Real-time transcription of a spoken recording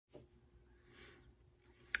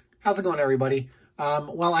How's it going, everybody?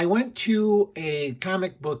 Well, I went to a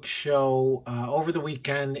comic book show over the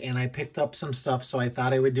weekend, and I picked up some stuff, so I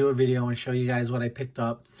thought I would do a video and show you guys what I picked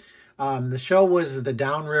up. The show was the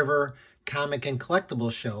Downriver Comic and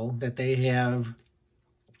Collectible show that they have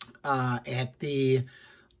at the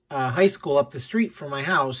high school up the street from my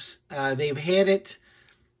house. They've had it,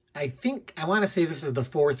 I want to say this is the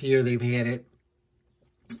 4th year they've had it.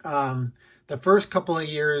 The first couple of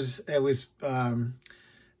years, it was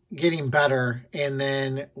getting better, and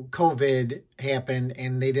then COVID happened,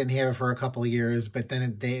 and they didn't have it for a couple of years, but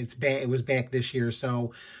then it was back this year.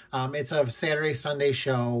 So it's a Saturday, Sunday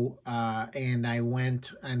show, and I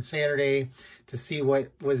went on Saturday to see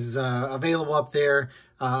what was available up there.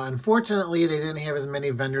 Unfortunately, they didn't have as many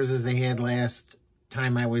vendors as they had last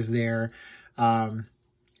time I was there, but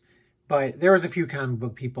there was a few comic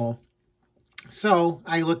book people. So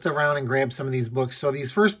I looked around and grabbed some of these books. So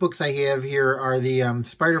these first books I have here are the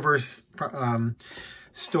Spider-Verse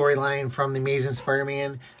storyline from the Amazing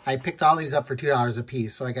Spider-Man. I picked all these up for $2 a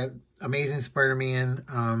piece. So I got Amazing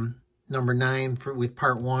Spider-Man number 9 with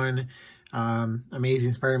part 1,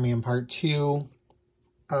 Amazing Spider-Man part 2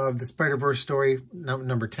 of the Spider-Verse story,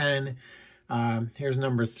 number 10. Here's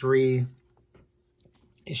number 3,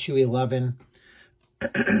 issue 11.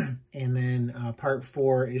 And then part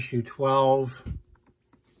 4, issue 12.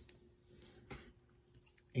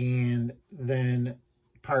 And then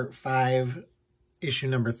part 5, issue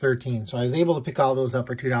number 13. So I was able to pick all those up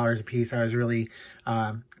for $2 a piece. I was really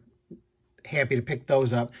happy to pick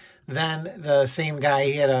those up. Then the same guy,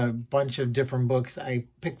 he had a bunch of different books. I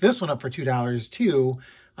picked this one up for $2 too.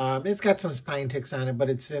 It's got some spine ticks on it, but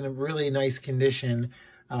it's in a really nice condition.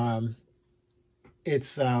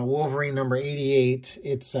 It's Wolverine number 88.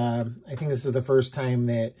 It's I think this is the first time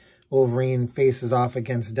that Wolverine faces off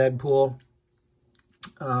against Deadpool.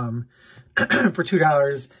 For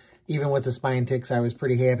 $2, even with the spine ticks, I was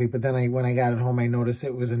pretty happy. But then when I got it home, I noticed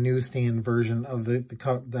it was a newsstand version of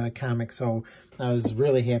the comic. So I was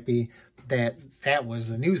really happy that that was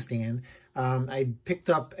the newsstand. I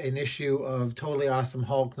picked up an issue of Totally Awesome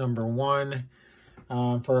Hulk number 1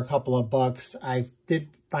 for a couple of bucks. I did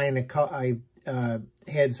find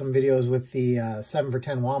had some videos with the 7 for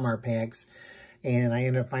 $10 Walmart packs, and I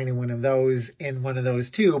ended up finding one of those in one of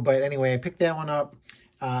those too. But anyway, I picked that one up.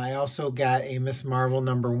 I also got a Miss Marvel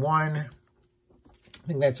number 1. I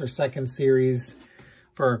think that's her 2nd series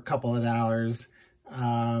for a couple of dollars.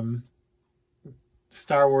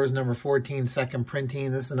 Star Wars number 14, 2nd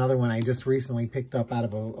printing. This is another one I just recently picked up out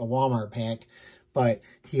of a Walmart pack, but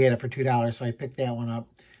he had it for $2, so I picked that one up.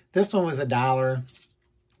 This one was $1.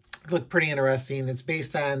 Looked pretty interesting. It's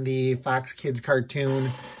based on the Fox Kids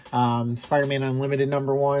cartoon, Spider-Man Unlimited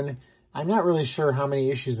number 1. I'm not really sure how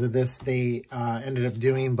many issues of this they ended up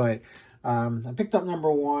doing, but I picked up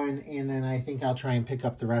number 1, and then I think I'll try and pick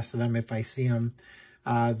up the rest of them if I see them.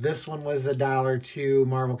 This one was $1 too.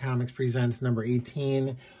 Marvel Comics Presents number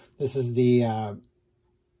 18. This is the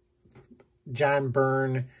John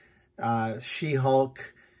Byrne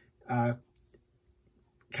She-Hulk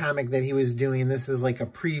comic that he was doing. This is like a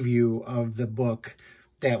preview of the book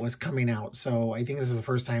that was coming out. So I think this is the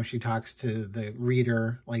first time she talks to the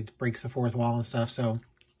reader, like breaks the fourth wall and stuff. So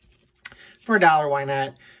for $1, why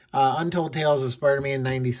not? Untold Tales of Spider-Man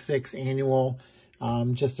 96 annual.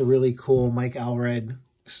 Just a really cool Mike Allred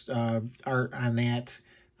art on that.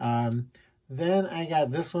 Then I got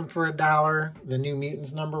this one for $1, the New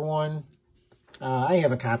Mutants number 1. I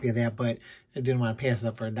have a copy of that, but I didn't want to pass it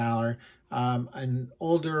up for $1. An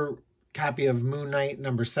older copy of Moon Knight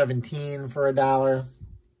number 17 for $1.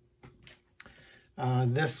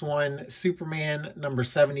 This one, Superman number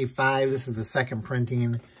 75. This is the 2nd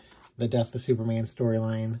printing, the Death of Superman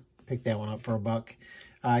storyline. Picked that one up for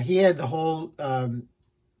 $1. He had the whole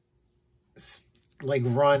like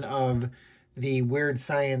run of the Weird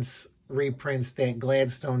Science reprints that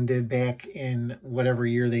Gladstone did back in whatever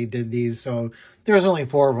year they did these. So there was only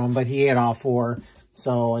 4 of them, but he had all 4.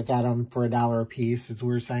 So I got them for $1 a piece. It's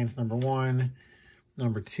Weird Science number 1,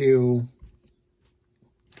 number 2,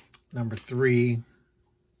 number 3,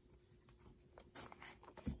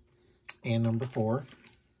 and number 4.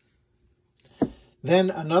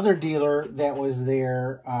 Then another dealer that was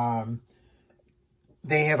there,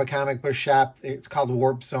 they have a comic book shop. It's called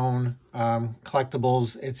Warp Zone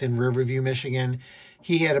Collectibles. It's in Riverview, Michigan.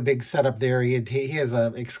 He had a big setup there. He has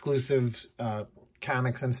exclusive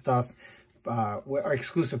comics and stuff, or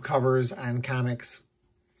exclusive covers on comics.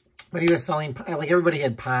 But he was selling, like everybody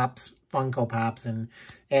had Pops, Funko Pops, and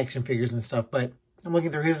action figures and stuff. But I'm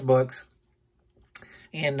looking through his books,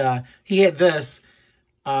 and he had this,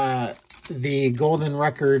 the Golden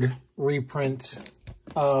Record reprint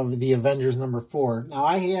of the Avengers #4. Now,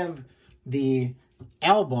 I have the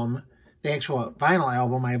album, the actual vinyl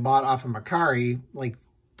album I bought off of Mercari like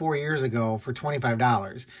 4 years ago for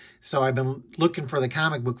 $25. So I've been looking for the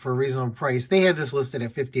comic book for a reasonable price. They had this listed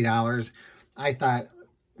at $50. I thought,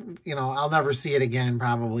 you know, I'll never see it again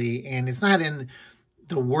probably. And it's not in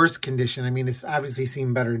the worst condition. I mean, it's obviously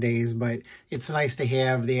seen better days, but it's nice to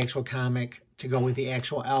have the actual comic to go with the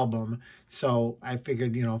actual album. So I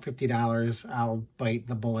figured, you know, $50, I'll bite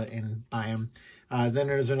the bullet and buy them. Then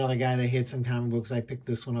there's another guy that had some comic books. I picked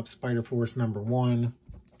this one up, Spider-Force #1.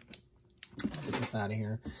 Get this out of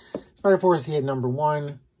here. Spider-Force, he had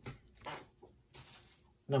 #1,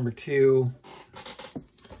 #2,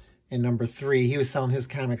 and #3. He was selling his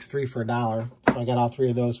comics 3 for $1. So I got all 3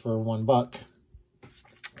 of those for $1.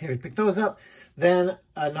 Here, I picked those up. Then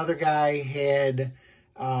another guy had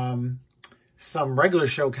some regular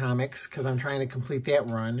show comics because I'm trying to complete that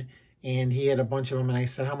run. And he had a bunch of them. And I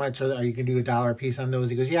said, how much are you going to do $1 a piece on those?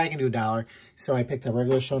 He goes, yeah, I can do $1. So I picked up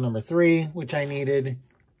regular show #3, which I needed.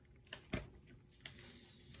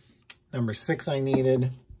 #6 I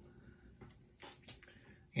needed.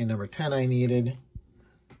 And #10 I needed.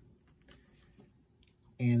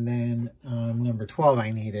 And then #12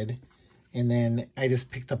 I needed. And then I just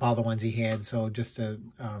picked up all the ones he had. So just to,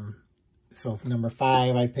 so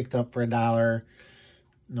 #5 I picked up for $1.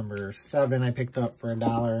 #7 I picked up for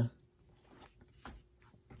 $1.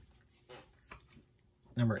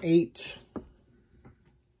 #8.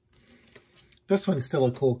 This one's still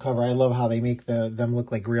a cool cover. I love how they make them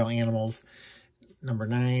look like real animals.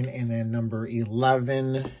 #9, and then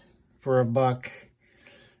 #11 for $1.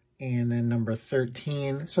 And then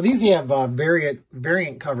 #13. So these have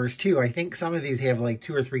variant covers too. I think some of these have like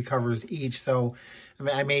 2 or 3 covers each. So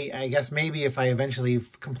I mean, I guess maybe if I eventually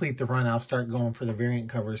complete the run, I'll start going for the variant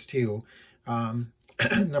covers too.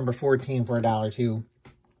 #14 for $1 too.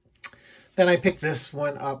 Then I picked this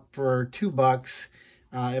one up for $2.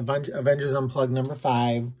 Avengers Unplugged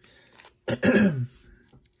 #5.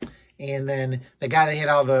 And then the guy that had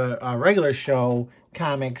all the regular show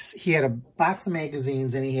comics, he had a box of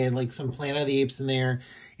magazines, and he had like some Planet of the Apes in there,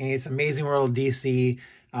 and he had some Amazing World DC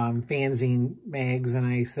fanzine mags. And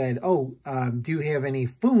I said, oh, do you have any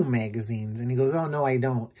Foom magazines? And he goes, oh, no, I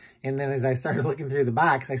don't. And then as I started looking through the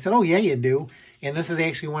box, I said, oh, yeah, you do. And this is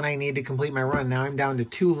actually one I need to complete my run. Now I'm down to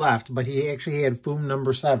 2 left, but he actually had Foom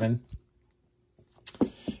 #7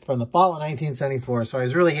 from the fall of 1974. So I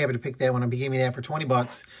was really happy to pick that one up. He gave me that for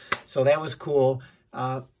 $20. So that was cool.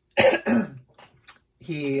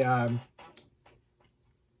 He had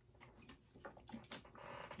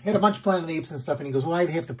a bunch of Planet of the Apes and stuff, and he goes, well, I'd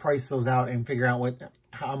have to price those out and figure out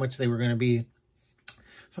how much they were going to be.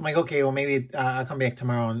 So I'm like, okay, well, maybe I'll come back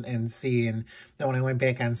tomorrow and see. And then when I went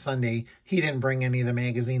back on Sunday, he didn't bring any of the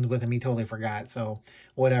magazines with him. He totally forgot, so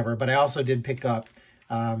whatever. But I also did pick up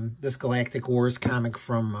this Galactic Wars comic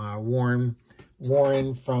from Warren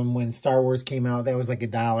from when Star Wars came out. That was like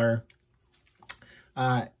 $1.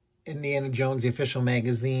 Indiana Jones, the official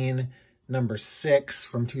magazine, #6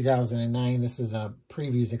 from 2009. This is a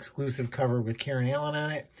previews exclusive cover with Karen Allen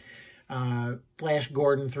on it. Flash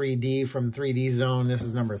Gordon 3D from 3D Zone. This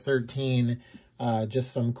is #13.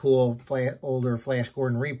 Just some cool older Flash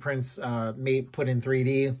Gordon reprints put in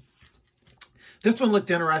 3D. This one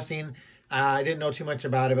looked interesting. I didn't know too much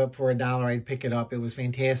about it, but for $1, I'd pick it up. It was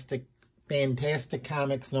Fantastic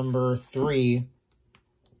Comics #3.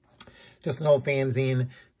 Just an old fanzine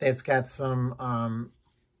that's got some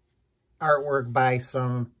artwork by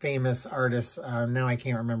some famous artists. Now I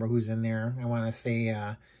can't remember who's in there. I want to say,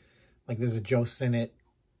 like there's a Joe Sinnott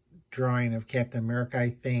drawing of Captain America,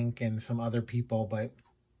 I think, and some other people. But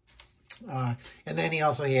and then he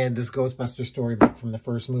also had this Ghostbuster storybook from the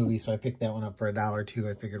first movie, so I picked that one up for $1 too.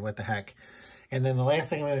 I figured, what the heck. And then the last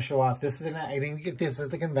thing I'm going to show off, I didn't get this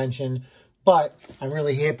at the convention, but I'm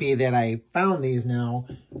really happy that I found these now.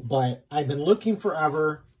 But I've been looking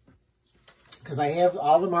forever, because I have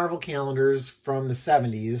all the Marvel calendars from the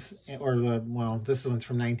 70s, well, this one's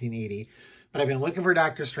from 1980. But I've been looking for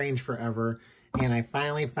Doctor Strange forever, and I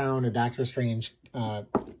finally found a Doctor Strange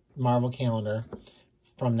Marvel calendar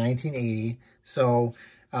from 1980. So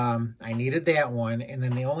I needed that one, and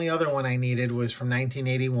then the only other one I needed was from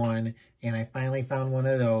 1981, and I finally found one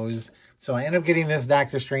of those. So I ended up getting this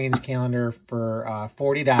Doctor Strange calendar for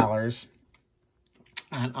 $40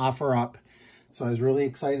 on OfferUp. So I was really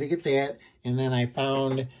excited to get that. And then I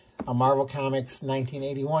found a Marvel Comics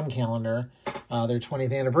 1981 calendar, their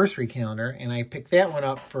 20th anniversary calendar, and I picked that one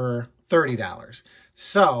up for $30.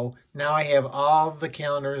 So now I have all the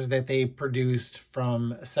calendars that they produced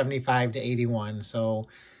from 75 to 81. So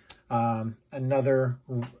another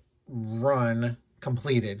run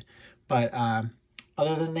completed. But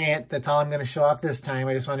other than that, that's all I'm going to show off this time.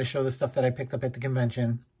 I just wanted to show the stuff that I picked up at the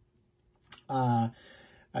convention.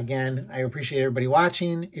 Again, I appreciate everybody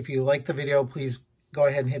watching. If you like the video, please go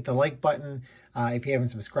ahead and hit the like button. If you haven't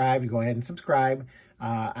subscribed, go ahead and subscribe.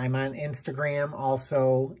 I'm on Instagram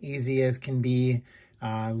also, easy as can be.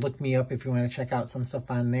 Look me up if you want to check out some stuff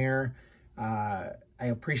on there. I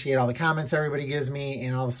appreciate all the comments everybody gives me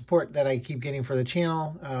and all the support that I keep getting for the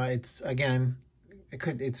channel. It's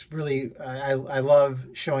really, I love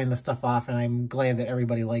showing the stuff off, and I'm glad that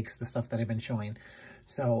everybody likes the stuff that I've been showing.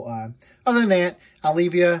 So, other than that, I'll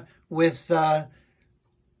leave you with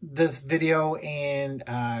this video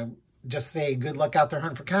and just say good luck out there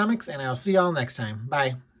hunting for comics, and I'll see y'all next time.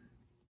 Bye.